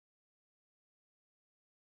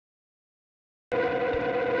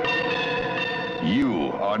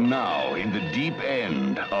are now in the deep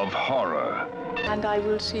end of horror. And I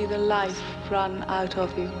will see the life run out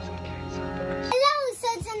of you. Hello,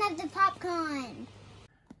 children of the popcorn.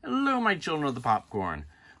 Hello, my children of the popcorn.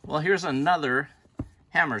 Well, here's another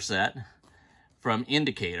Hammer set from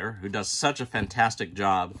Indicator, who does such a fantastic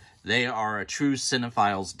job. They are a true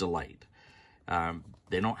cinephile's delight.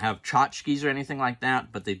 They don't have tchotchkes or anything like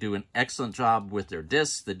that, but they do an excellent job with their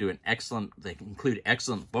discs. They include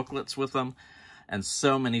excellent booklets with them, and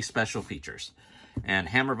so many special features. And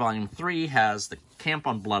Hammer Volume 3 has The Camp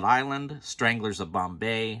on Blood Island, Stranglers of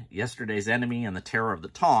Bombay, Yesterday's Enemy, and The Terror of the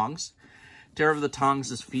Tongs. Terror of the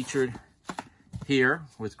Tongs is featured here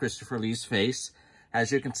with Christopher Lee's face.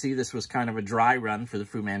 As you can see, this was kind of a dry run for the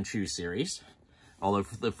Fu Manchu series, although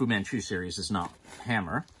the Fu Manchu series is not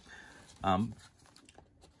Hammer.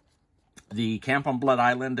 The Camp on Blood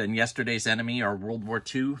Island and Yesterday's Enemy are World War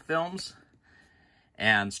II films,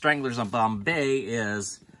 and Stranglers of Bombay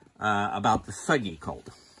is about the Thuggee cult.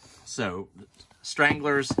 So,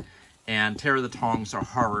 Stranglers and Terror of the Tongs are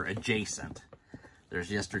horror adjacent. There's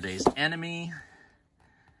Yesterday's Enemy,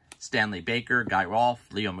 Stanley Baker, Guy Rolfe,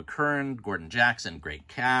 Leo McKern, Gordon Jackson, great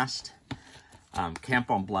cast. Camp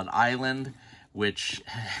on Blood Island, which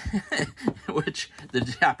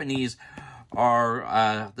the Japanese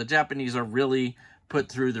are really put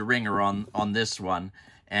through the ringer on this one,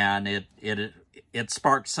 and it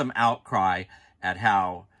sparked some outcry at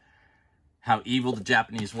how evil the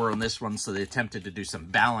Japanese were on this one, so they attempted to do some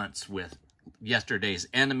balance with Yesterday's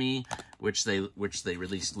Enemy, which they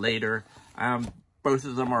released later. Both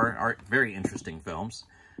of them are very interesting films.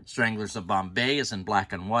 Stranglers of Bombay is in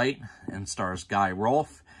black and white and stars Guy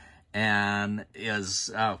Rolfe, and is,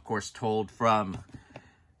 of course, told from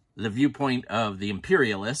the viewpoint of the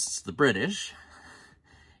imperialists, the British,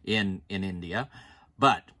 in India.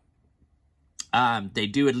 But they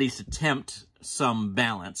do at least attempt some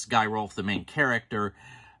balance. Guy Rolfe, the main character,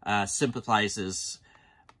 sympathizes.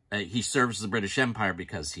 He serves the British Empire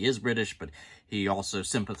because he is British, but he also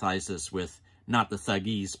sympathizes with not the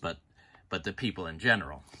Thuggees, but the people in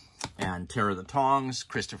general. And Terror of the Tongs,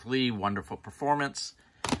 Christopher Lee, wonderful performance.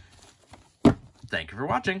 Thank you for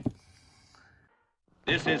watching.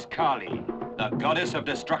 This is Kali, the goddess of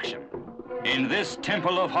destruction. In this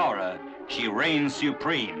temple of horror, she reigns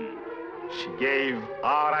supreme. She gave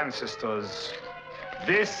our ancestors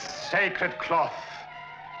this sacred cloth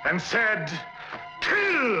and said,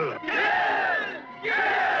 "Kill! Kill!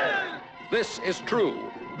 Kill!" This is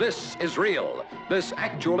true. This is real. This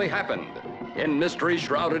actually happened in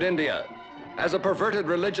mystery-shrouded India. As a perverted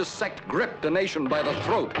religious sect gripped a nation by the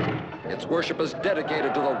throat, its worship is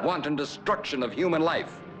dedicated to the wanton destruction of human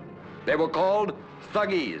life. They were called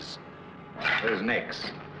Thuggees. Those necks.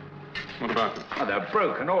 What about them? Oh, they're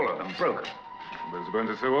broken, all of them broken. Those bones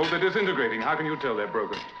are so old they're disintegrating. How can you tell they're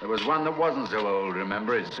broken? There was one that wasn't so old,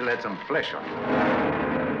 remember? It still had some flesh on it.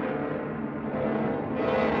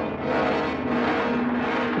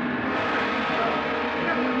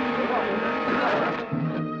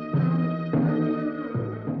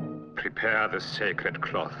 Prepare the sacred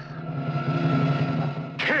cloth.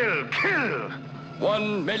 Kill! Kill!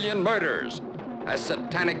 1 million murders, as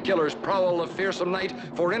satanic killers prowl the fearsome night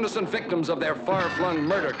for innocent victims of their far-flung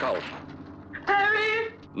murder cult.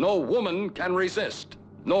 Harry! No woman can resist.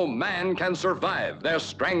 No man can survive their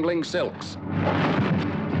strangling silks.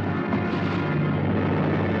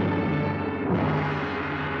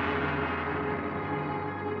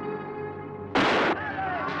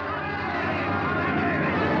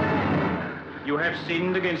 You have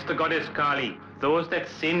sinned against the goddess Kali. Those that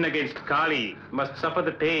sin against Kali must suffer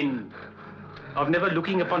the pain of never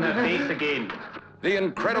looking upon her face again. The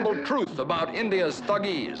incredible truth about India's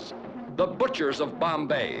Thuggees, the butchers of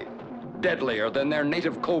Bombay, deadlier than their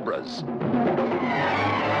native cobras.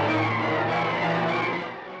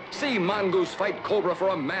 See mongoose fight cobra for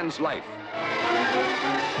a man's life.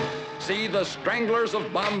 See the Stranglers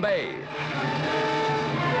of Bombay.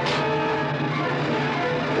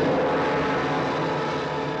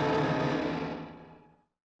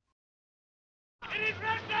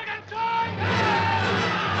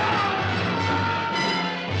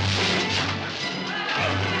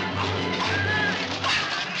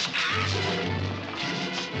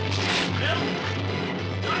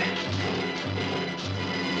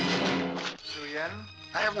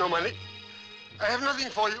 I have no money. I have nothing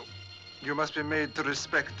for you. You must be made to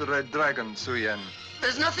respect the Red Dragon, Suyen.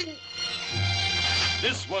 There's nothing.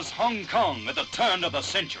 This was Hong Kong at the turn of the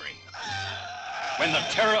century, when the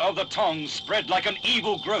terror of the Tongs spread like an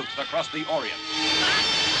evil growth across the Orient.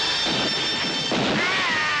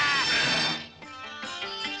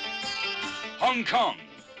 Hong Kong,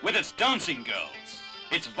 with its dancing girls,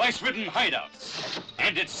 its vice-ridden hideouts,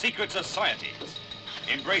 and its secret societies,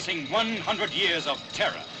 embracing 100 years of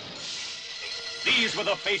terror. These were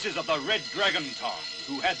the faces of the Red Dragon Tong,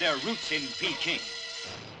 who had their roots in Peking.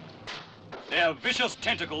 Their vicious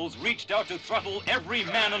tentacles reached out to throttle every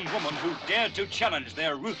man and woman who dared to challenge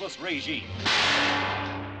their ruthless regime.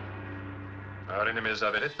 Our enemies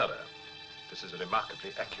are very thorough. This is a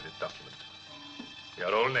remarkably accurate document. We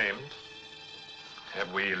are all named.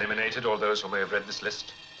 Have we eliminated all those who may have read this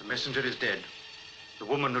list? The messenger is dead. The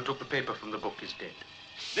woman who took the paper from the book is dead.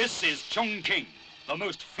 This is Chongqing, the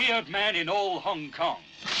most feared man in all Hong Kong,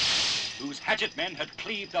 whose hatchet men had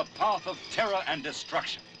cleaved a path of terror and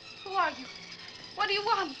destruction. Who are you? What do you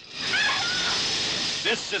want?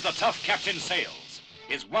 This is the tough Captain Sales.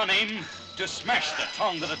 His one aim, to smash the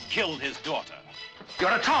Tong that had killed his daughter.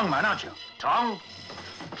 You're a Tong man, aren't you? Tong?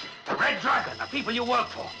 The Red Dragon, the people you work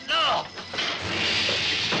for. No!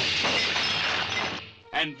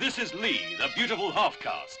 And this is Lee, the beautiful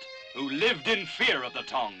half-caste, who lived in fear of the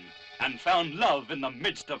Tong and found love in the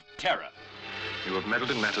midst of terror. You have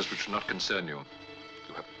meddled in matters which do not concern you.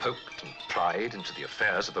 You have poked and pried into the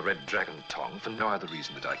affairs of the Red Dragon Tong for no other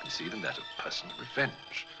reason that I can see than that of personal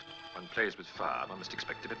revenge. One plays with fire, one must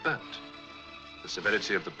expect to be burnt. The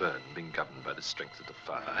severity of the burn being governed by the strength of the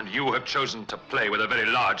fire. And you have chosen to play with a very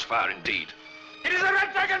large fire indeed. It is the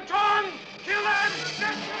Red Dragon Tong! Kill them!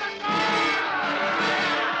 Get to the Tong!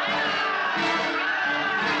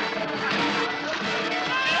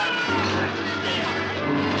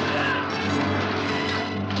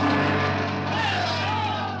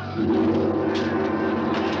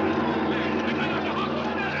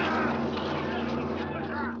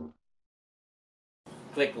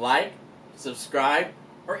 Click like, subscribe,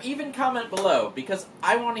 or even comment below because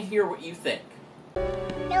I want to hear what you think.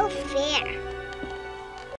 No fair.